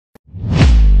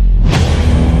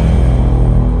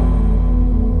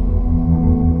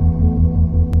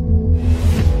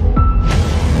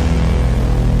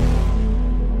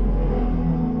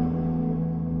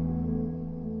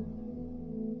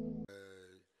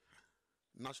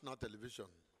national television.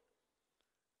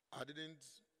 I didn't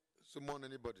summon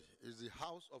anybody. It's the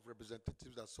House of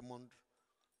Representatives that summoned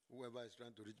whoever is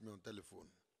trying to reach me on telephone.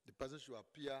 The person should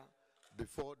appear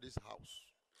before this house.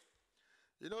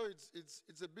 You know,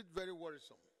 it's a bit very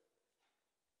worrisome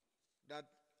that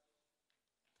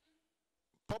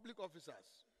public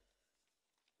officers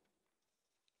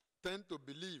tend to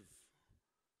believe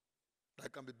that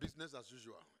it can be business as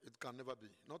usual. It can never be,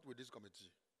 not with this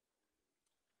committee.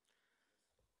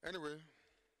 Anyway,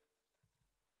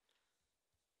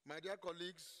 my dear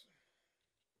colleagues,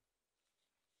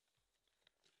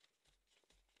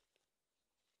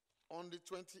 on the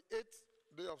 28th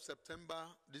day of September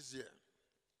this year,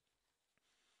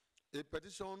 a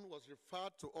petition was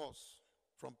referred to us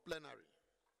from plenary.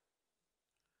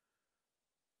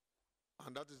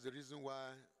 And that is the reason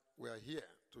why we are here,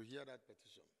 to hear that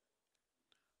petition.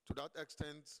 To that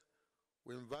extent,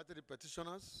 we invited the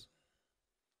petitioners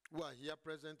who are here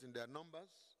present in their numbers.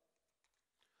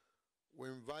 We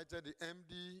invited the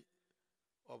MD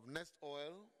of Nest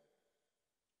Oil.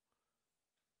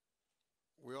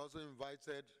 We also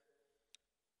invited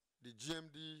the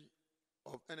GMD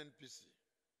of NNPC.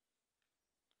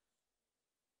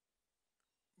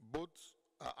 Both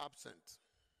are absent.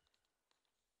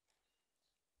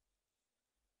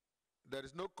 There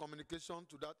is no communication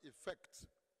to that effect.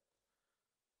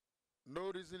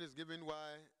 No reason is given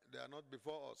why they are not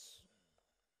before us.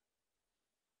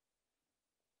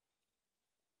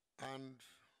 And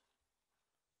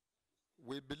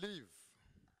we believe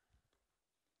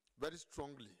very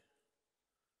strongly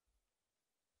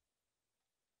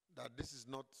that this is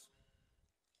not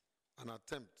an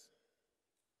attempt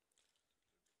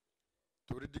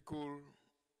to ridicule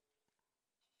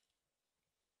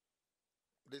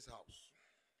this house.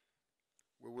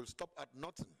 We will stop at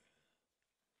nothing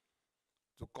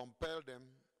to compel them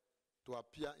to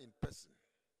appear in person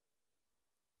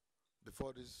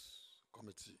before this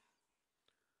committee.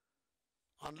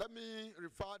 And let me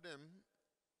refer them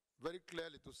very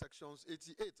clearly to sections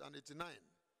 88 and 89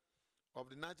 of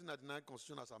the 1999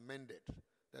 Constitution as amended.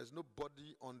 There is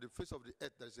nobody on the face of the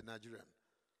earth that is a Nigerian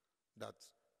that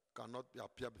cannot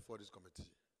appear before this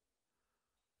committee.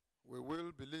 We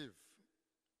will believe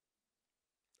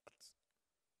that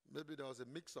maybe there was a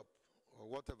mix-up or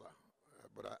whatever,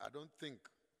 but I don't think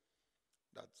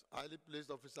that highly placed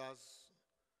officers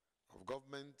of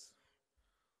government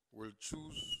will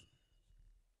choose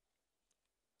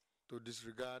to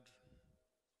disregard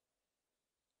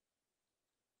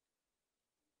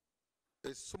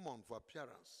a summon for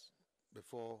appearance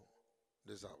before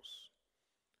this house.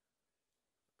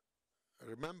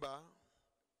 Remember,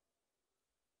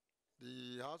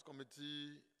 the House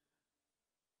Committee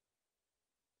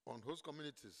on Host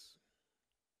Communities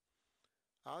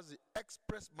has the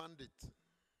express mandate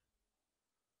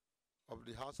of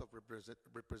the House of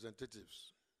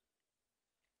Representatives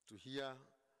to hear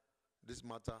this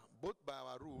matter, both by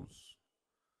our rules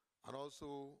and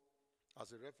also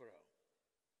as a referral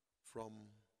from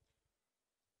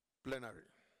plenary.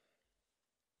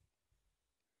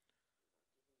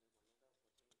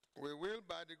 We will,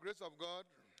 by the grace of God,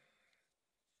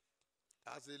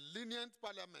 as a lenient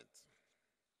parliament,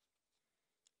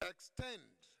 extend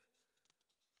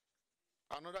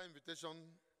another invitation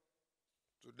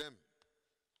to them.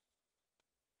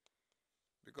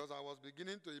 Because I was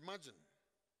beginning to imagine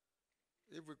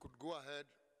if we could go ahead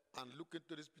and look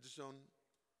into this petition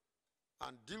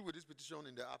and deal with this petition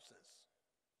in their absence.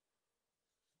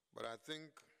 But I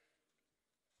think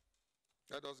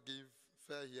let us give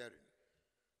fair hearing.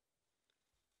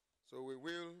 So we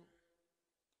will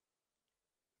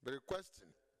be requesting.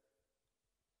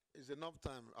 It's enough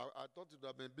time. I thought it would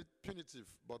have been a bit punitive,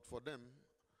 but for them,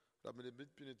 it would have been a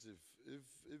bit punitive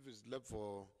if it's left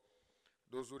for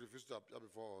those who refuse to appear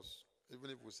before us, even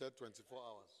if we said 24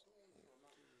 hours.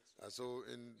 So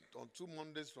on 2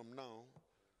 Mondays from now,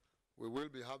 we will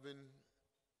be having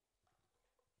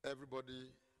everybody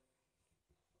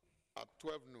at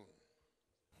 12 noon.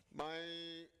 My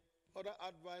other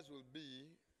advice will be,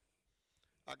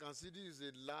 I can see this is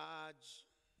a large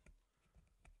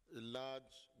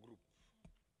group.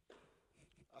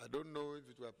 I don't know if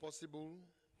it were possible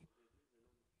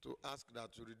to ask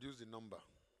that to reduce the number.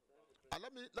 And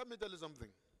let me tell you something.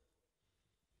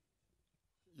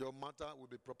 Your matter will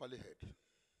be properly heard.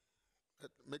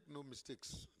 Make no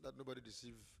mistakes. Let nobody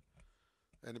deceive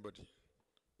anybody.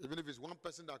 Even if it's one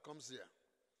person that comes here,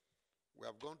 we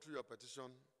have gone through your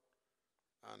petition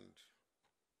and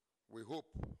we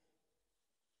hope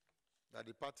that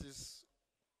the parties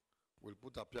will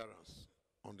put appearance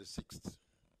on the 6th.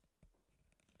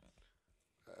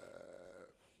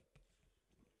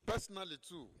 Personally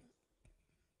too,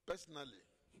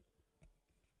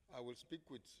 I will speak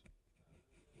with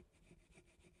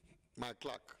my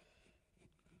clerk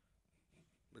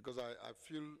because I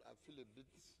feel a bit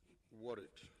worried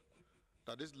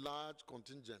that this large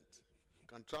contingent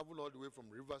can travel all the way from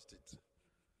River State,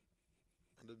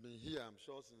 and they've been here, I'm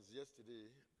sure, since yesterday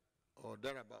or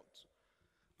thereabout.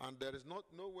 And there is no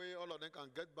way all of them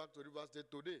can get back to River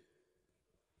State today.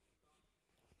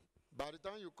 By the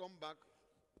time you come back,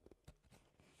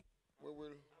 we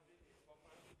will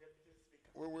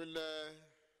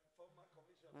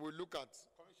look at.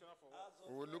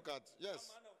 We will look at.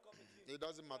 Yes, it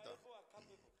doesn't matter.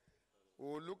 We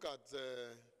will look at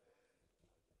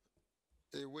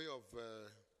a way of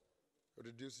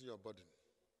reducing your burden.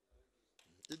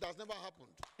 It has never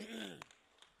happened.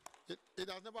 It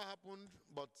has never happened,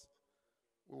 but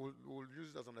we will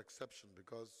use it as an exception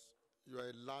because you are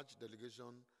a large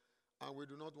delegation and we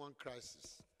do not want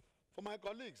crisis. For my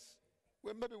colleagues,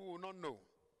 well, maybe we will not know.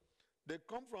 They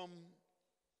come from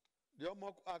the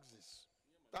Omok axis.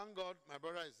 Thank God my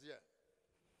brother is here.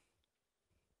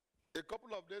 A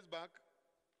couple of days back,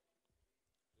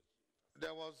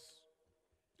 there was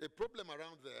a problem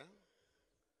around there,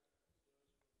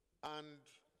 and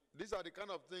these are the kind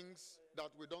of things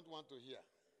that we don't want to hear.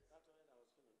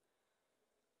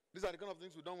 These are the kind of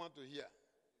things we don't want to hear.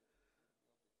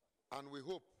 And we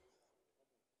hope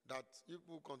that you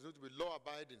will continue to be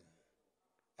law-abiding,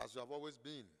 as you have always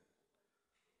been,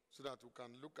 so that we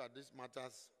can look at these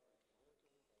matters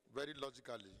very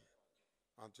logically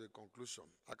and to a conclusion.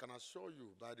 I can assure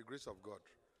you, by the grace of God,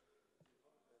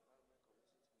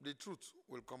 the truth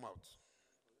will come out.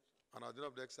 And at the end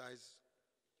of the exercise,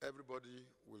 everybody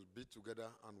will be together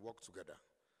and work together.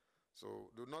 So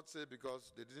do not say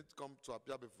because they didn't come to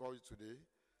appear before you today,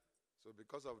 so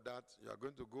because of that, you are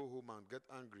going to go home and get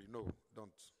angry. No,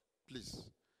 don't. Please.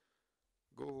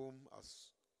 Go home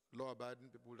as law-abiding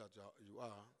people that you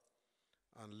are,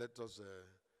 and let us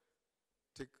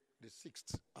take the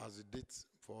 6th as a date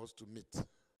for us to meet.